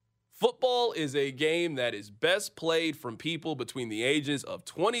 Football is a game that is best played from people between the ages of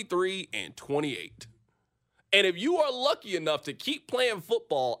 23 and 28. And if you are lucky enough to keep playing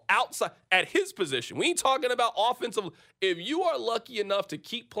football outside at his position, we ain't talking about offensive. If you are lucky enough to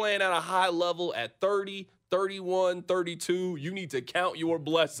keep playing at a high level at 30, 31, 32, you need to count your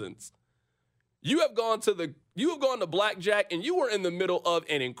blessings. You have gone to blackjack and you are in the middle of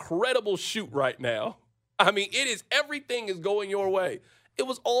an incredible shoot right now. I mean, everything is going your way. It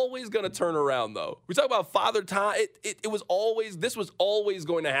was always going to turn around though. We talk about Father Time. This was always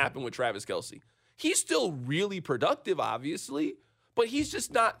going to happen with Travis Kelce. He's still really productive, obviously, but he's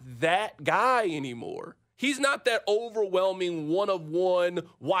just not that guy anymore. He's not that overwhelming one-of-one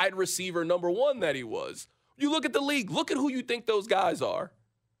wide receiver number one that he was. You look at the league, look at who you think those guys are.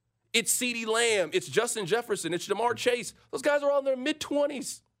 It's CeeDee Lamb, it's Justin Jefferson, it's Jamar Chase. Those guys are all in their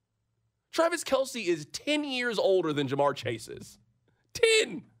mid-20s. Travis Kelce is 10 years older than Jamar Chase is.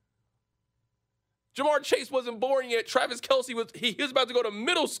 10. Jamar Chase wasn't born yet. Travis Kelce was about to go to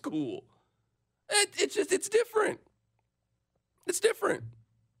middle school. It's different. It's different.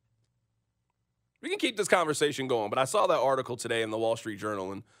 We can keep this conversation going, but I saw that article today in the Wall Street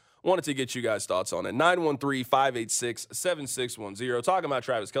Journal and wanted to get you guys' thoughts on it. 913-586-7610. Talking about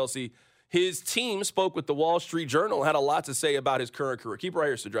Travis Kelce. His team spoke with the Wall Street Journal and had a lot to say about his current career. Keep it right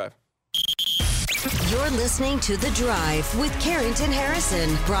here, The Drive. You're listening to The Drive with Carrington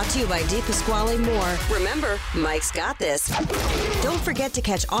Harrison. Brought to you by DePasquale Moore. Remember, Mike's got this. Don't forget to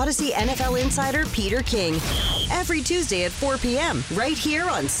catch Odyssey NFL insider Peter King every Tuesday at 4 p.m. right here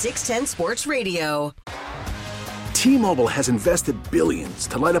on 610 Sports Radio. T-Mobile has invested billions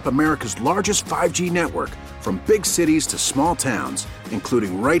to light up America's largest 5G network, from big cities to small towns,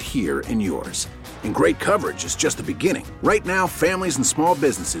 including right here in yours. And great coverage is just the beginning. Right now, families and small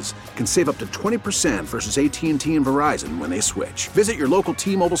businesses can save up to 20% versus AT&T and Verizon when they switch. Visit your local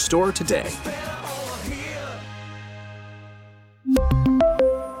T-Mobile store today.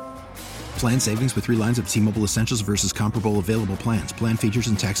 Plan savings with 3 lines of T-Mobile Essentials versus comparable available plans. Plan features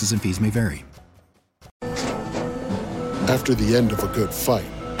and taxes and fees may vary. After the end of a good fight,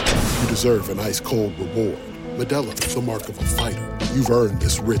 you deserve an ice-cold reward. Modelo is the mark of a fighter. You've earned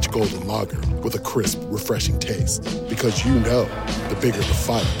this rich golden lager with a crisp, refreshing taste. Because you know, the bigger the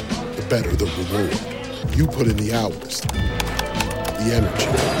fight, the better the reward. You put in the hours, the energy,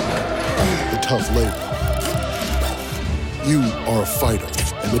 the tough labor. You are a fighter,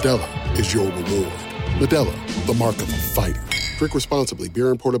 and Modelo is your reward. Modelo, the mark of a fighter. Drink responsibly. Beer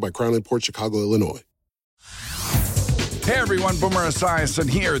imported by Crown Imports, Chicago, Illinois. Hey everyone, Boomer Esiason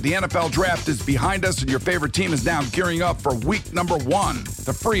here. The NFL draft is behind us and your favorite team is now gearing up for week number 1.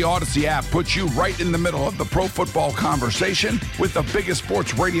 The free Odyssey app puts you right in the middle of the pro football conversation with the biggest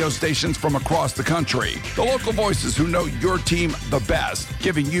sports radio stations from across the country. The local voices who know your team the best,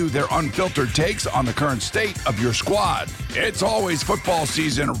 giving you their unfiltered takes on the current state of your squad. It's always football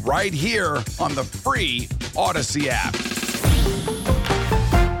season right here on the free Odyssey app.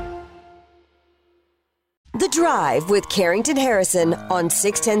 The Drive with Carrington Harrison on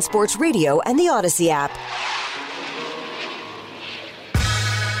 610 Sports Radio and the Odyssey app.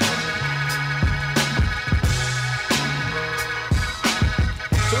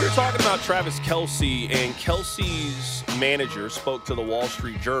 So we were talking about Travis Kelce, and Kelce's manager spoke to the Wall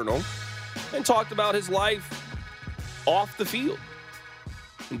Street Journal and talked about his life off the field.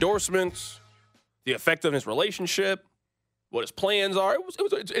 Endorsements, the effect of his relationship, what his plans are.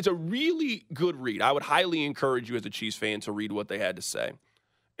 It's a really good read. I would highly encourage you as a Chiefs fan to read what they had to say.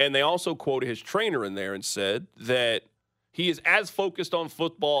 And they also quoted his trainer in there and said that he is as focused on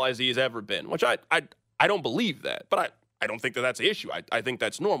football as he has ever been, which I don't believe that. But I don't think that that's an issue. I think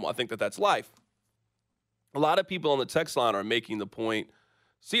that's normal. I think that that's life. A lot of people on the text line are making the point,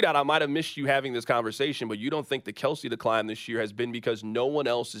 see that I might have missed you having this conversation, but you don't think the Kelce decline this year has been because no one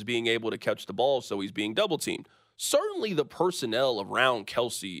else is being able to catch the ball, so he's being double-teamed. Certainly the personnel around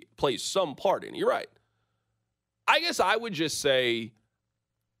Kelce plays some part in it. You're right. I guess I would just say,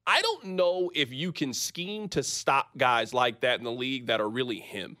 I don't know if you can scheme to stop guys like that in the league that are really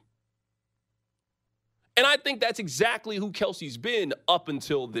him. And I think that's exactly who Kelce's been up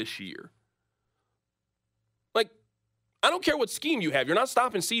until this year. Like, I don't care what scheme you have. You're not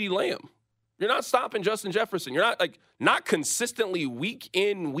stopping CeeDee Lamb. You're not stopping Justin Jefferson. You're not consistently week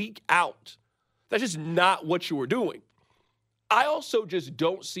in, week out. That's just not what you were doing. I also just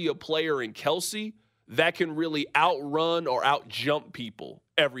don't see a player in Kelce that can really outrun or outjump people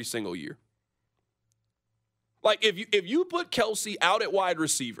every single year. Like, if you put Kelce out at wide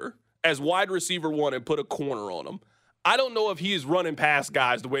receiver as wide receiver 1 and put a corner on him, I don't know if he is running past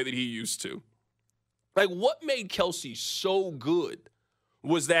guys the way that he used to. Like, what made Kelce so good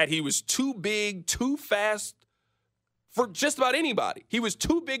was that he was too big, too fast, for just about anybody. He was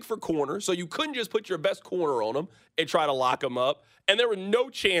too big for corner, so you couldn't just put your best corner on him and try to lock him up. And there was no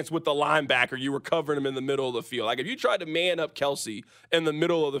chance with the linebacker you were covering him in the middle of the field. Like, if you tried to man up Kelce in the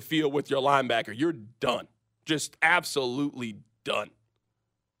middle of the field with your linebacker, you're done. Just absolutely done.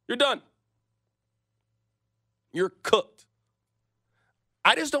 You're done. You're cooked.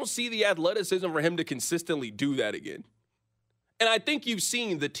 I just don't see the athleticism for him to consistently do that again. And I think you've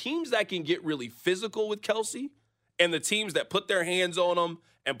seen the teams that can get really physical with Kelce and the teams that put their hands on him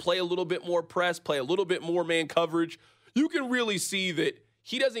and play a little bit more press, play a little bit more man coverage, you can really see that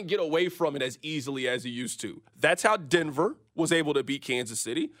he doesn't get away from it as easily as he used to. That's how Denver was able to beat Kansas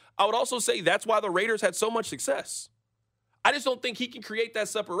City. I would also say that's why the Raiders had so much success. I just don't think he can create that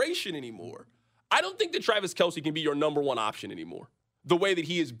separation anymore. I don't think that Travis Kelce can be your number 1 option anymore, the way that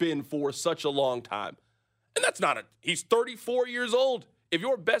he has been for such a long time. And that's not he's 34 years old. If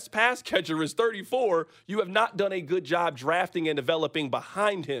your best pass catcher is 34, you have not done a good job drafting and developing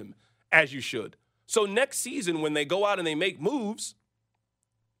behind him as you should. So next season, when they go out and they make moves,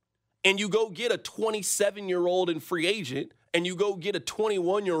 and you go get a 27-year-old in free agent, and you go get a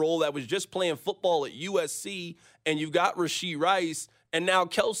 21-year-old that was just playing football at USC, and you got Rashee Rice, And now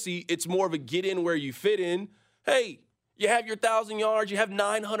Kelce, it's more of a get in where you fit in. Hey, you have your 1,000 yards. You have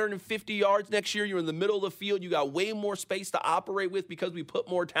 950 yards next year. You're in the middle of the field. You got way more space to operate with because we put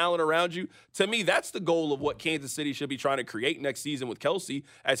more talent around you. To me, that's the goal of what Kansas City should be trying to create next season with Kelce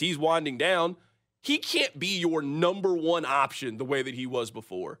as he's winding down. He can't be your number one option the way that he was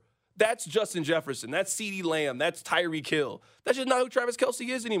before. That's Justin Jefferson. That's CeeDee Lamb. That's Tyreek Hill. That's just not who Travis Kelce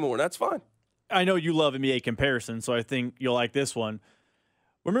is anymore. That's fine. I know you love NBA comparison, so I think you'll like this one.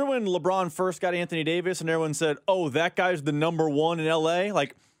 Remember when LeBron first got Anthony Davis and everyone said, oh, that guy's the number one in L.A.?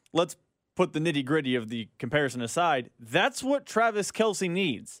 Like, let's put the nitty-gritty of the comparison aside. That's what Travis Kelce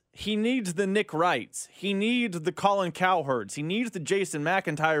needs. He needs the Nick Wrights. He needs the Colin Cowherds. He needs the Jason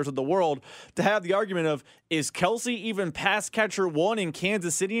McIntyres of the world to have the argument of, is Kelce even pass catcher one in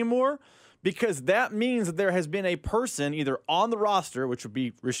Kansas City anymore? Because that means that there has been a person either on the roster, which would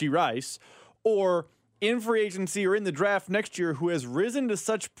be Rashee Rice, or in free agency or in the draft next year who has risen to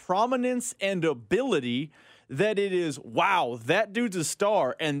such prominence and ability that it is, wow, that dude's a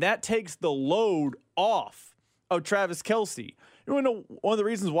star, and that takes the load off of Travis Kelce. You know, one of the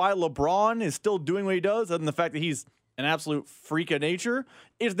reasons why LeBron is still doing what he does, other than the fact that he's an absolute freak of nature,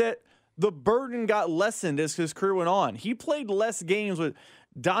 is that the burden got lessened as his career went on. He played less games with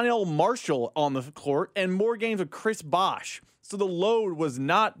Donnell Marshall on the court and more games with Chris Bosh. So the load was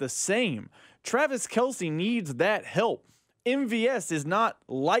not the same. Travis Kelce needs that help. MVS is not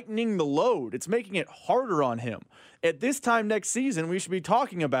lightening the load. It's making it harder on him. At this time next season, we should be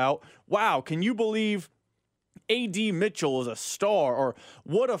talking about, wow, can you believe A.D. Mitchell is a star? Or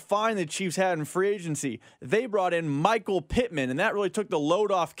what a find the Chiefs had in free agency. They brought in Michael Pittman, and that really took the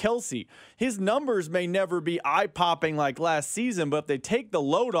load off Kelce. His numbers may never be eye-popping like last season, but if they take the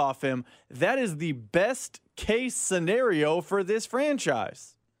load off him, that is the best case scenario for this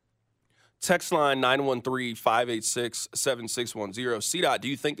franchise. Text line 913-586-7610. C-Dot, do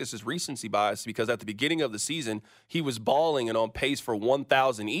you think this is recency bias? Because at the beginning of the season, he was balling and on pace for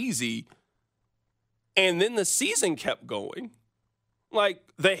 1,000 easy, and then the season kept going. Like,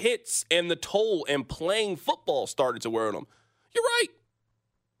 the hits and the toll and playing football started to wear on him. You're right.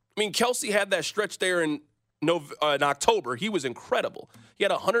 I mean, Kelce had that stretch there in October. He was incredible. He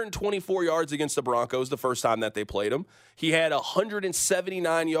had 124 yards against the Broncos the first time that they played him. He had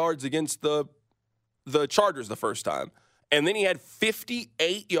 179 yards against the Chargers the first time. And then he had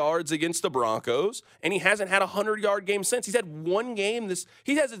 58 yards against the Broncos, and he hasn't had a 100-yard game since. He's had one game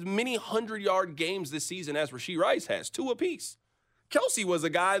he has as many 100-yard games this season as Rashee Rice has, 2 apiece. Kelce was a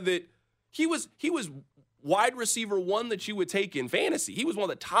guy that he was wide receiver one that you would take in fantasy. He was one of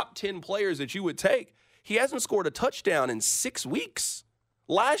the top 10 players that you would take. He hasn't scored a touchdown in 6 weeks.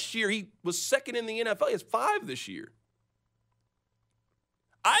 Last year, he was second in the NFL. He has 5 this year.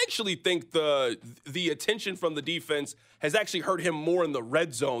 I actually think the attention from the defense has actually hurt him more in the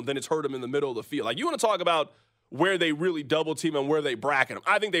red zone than it's hurt him in the middle of the field. Like, you want to talk about where they really double team and where they bracket him.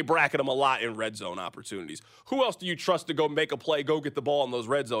 I think they bracket him a lot in red zone opportunities. Who else do you trust to go make a play, go get the ball in those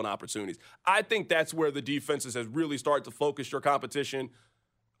red zone opportunities? I think that's where the defenses has really started to focus your competition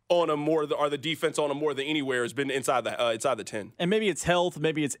on a more, or the defense on a more than anywhere has been inside the 10. And maybe it's health,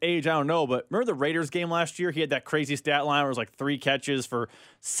 maybe it's age, I don't know. But remember the Raiders game last year? He had that crazy stat line where it was like 3 catches for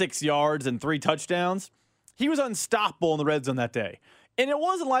 6 yards and 3 touchdowns. He was unstoppable in the red zone that day. And it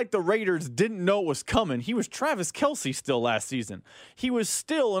wasn't like the Raiders didn't know it was coming. He was Travis Kelce still last season. He was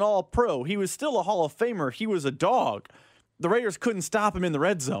still an All-Pro. He was still a Hall of Famer. He was a dog. The Raiders couldn't stop him in the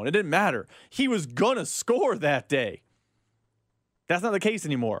red zone. It didn't matter. He was going to score that day. That's not the case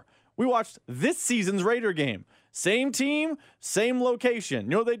anymore. We watched this season's Raider game. Same team, same location. You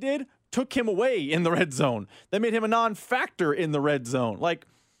know what they did? Took him away in the red zone. They made him a non-factor in the red zone. Like,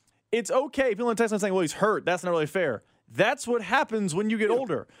 it's okay. People in text saying, well, he's hurt. That's not really fair. That's what happens when you get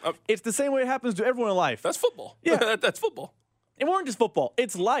older. It's the same way it happens to everyone in life. That's football. Yeah. That's football. It wasn't just football.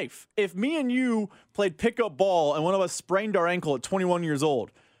 It's life. If me and you played pickup ball and one of us sprained our ankle at 21 years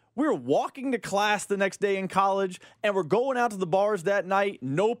old, we were walking to class the next day in college, and we're going out to the bars that night,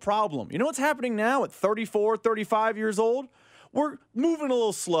 no problem. You know what's happening now at 34, 35 years old? We're moving a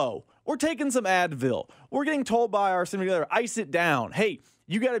little slow. We're taking some Advil. We're getting told by our significant other, ice it down. Hey,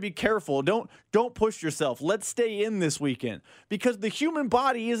 you got to be careful. Don't push yourself. Let's stay in this weekend. Because the human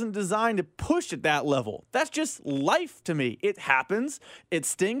body isn't designed to push at that level. That's just life to me. It happens. It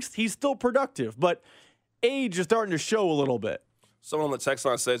stinks. He's still productive. But age is starting to show a little bit. Someone on the text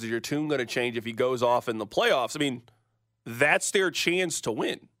line says, is your tune going to change if he goes off in the playoffs? I mean, that's their chance to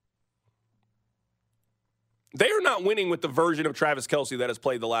win. They are not winning with the version of Travis Kelce that has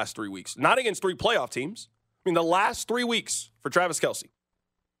played the last 3 weeks. Not against 3 playoff teams. I mean, the last 3 weeks for Travis Kelce.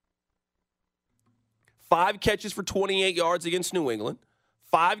 5 catches for 28 yards against New England,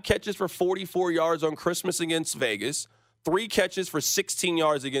 5 catches for 44 yards on Christmas against Vegas, 3 catches for 16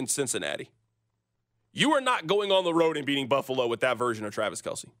 yards against Cincinnati. You are not going on the road and beating Buffalo with that version of Travis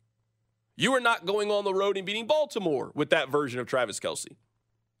Kelce. You are not going on the road and beating Baltimore with that version of Travis Kelce.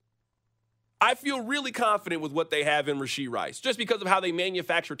 I feel really confident with what they have in Rashee Rice, just because of how they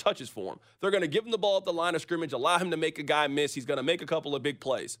manufacture touches for him. They're going to give him the ball at the line of scrimmage, allow him to make a guy miss. He's going to make a couple of big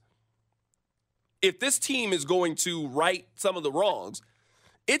plays. If this team is going to right some of the wrongs,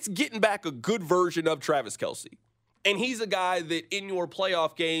 it's getting back a good version of Travis Kelce. And he's a guy that in your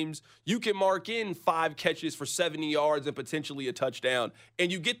playoff games, you can mark in 5 catches for 70 yards and potentially a touchdown.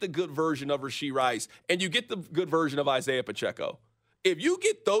 And you get the good version of Rashee Rice, and you get the good version of Isaiah Pacheco. If you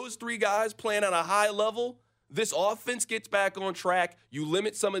get those 3 guys playing at a high level, this offense gets back on track. You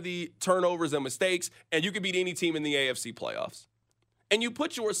limit some of the turnovers and mistakes, and you can beat any team in the AFC playoffs. And you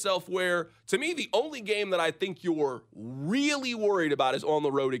put yourself where, to me, the only game that I think you're really worried about is on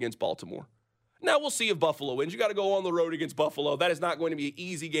the road against Baltimore. Now, we'll see if Buffalo wins. You got to go on the road against Buffalo. That is not going to be an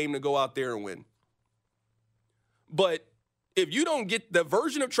easy game to go out there and win. But if you don't get the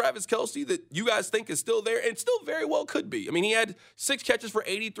version of Travis Kelce that you guys think is still there, and still very well could be. I mean, he had 6 catches for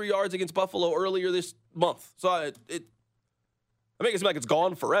 83 yards against Buffalo earlier this month. So I make it seem like it's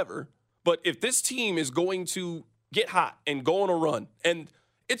gone forever. But if this team is going to get hot and go on a run, and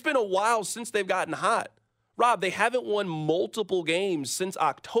it's been a while since they've gotten hot. Rob, they haven't won multiple games since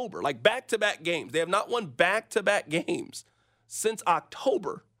October, like back-to-back games. They have not won back-to-back games since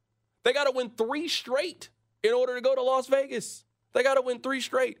October. They got to win 3 straight in order to go to Las Vegas. They got to win 3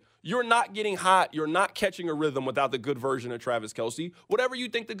 straight. You're not getting hot. You're not catching a rhythm without the good version of Travis Kelce, whatever you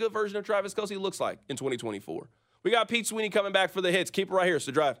think the good version of Travis Kelce looks like in 2024. We got Pete Sweeney coming back for the hits. Keep it right here. It's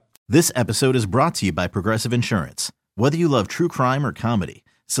The Drive. This episode is brought to you by Progressive Insurance. Whether you love true crime or comedy,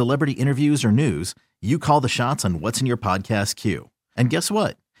 celebrity interviews or news, you call the shots on what's in your podcast queue. And guess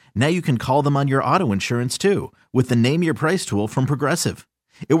what? Now you can call them on your auto insurance too with the Name Your Price tool from Progressive.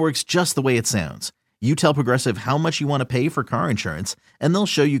 It works just the way it sounds. You tell Progressive how much you want to pay for car insurance, and they'll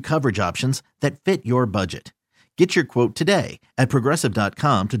show you coverage options that fit your budget. Get your quote today at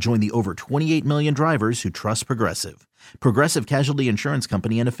Progressive.com to join the over 28 million drivers who trust Progressive. Progressive Casualty Insurance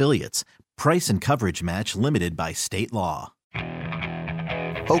Company and Affiliates. Price and coverage match limited by state law.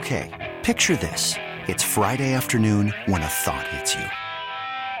 Okay, picture this. It's Friday afternoon when a thought hits you.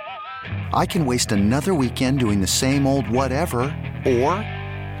 I can waste another weekend doing the same old whatever, or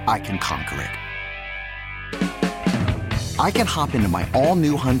I can conquer it. I can hop into my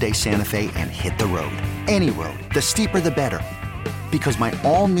all-new Hyundai Santa Fe and hit the road. Any road. The steeper, the better. Because my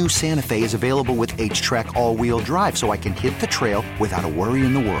all-new Santa Fe is available with H-Track all-wheel drive, so I can hit the trail without a worry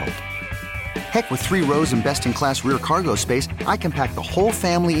in the world. Heck, with 3 rows and best-in-class rear cargo space, I can pack the whole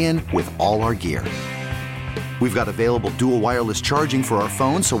family in with all our gear. We've got available dual wireless charging for our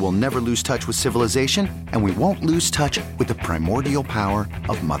phones, so we'll never lose touch with civilization, and we won't lose touch with the primordial power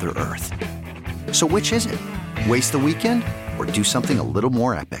of Mother Earth. So which is it? Waste the weekend or do something a little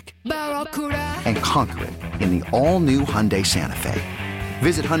more epic? And conquer it in the all-new Hyundai Santa Fe.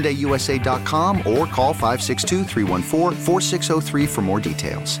 Visit HyundaiUSA.com or call 562-314-4603 for more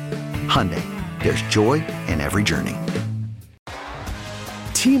details. Hyundai, there's joy in every journey.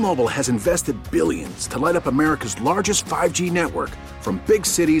 T-Mobile has invested billions to light up America's largest 5G network, from big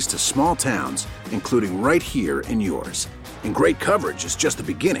cities to small towns, including right here in yours. And great coverage is just the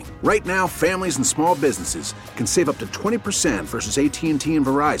beginning. Right now, families and small businesses can save up to 20% versus AT&T and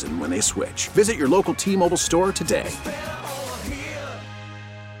Verizon when they switch. Visit your local T-Mobile store today.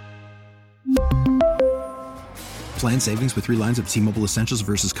 Plan savings with 3 lines of T-Mobile Essentials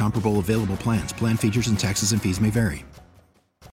versus comparable available plans. Plan features and taxes and fees may vary.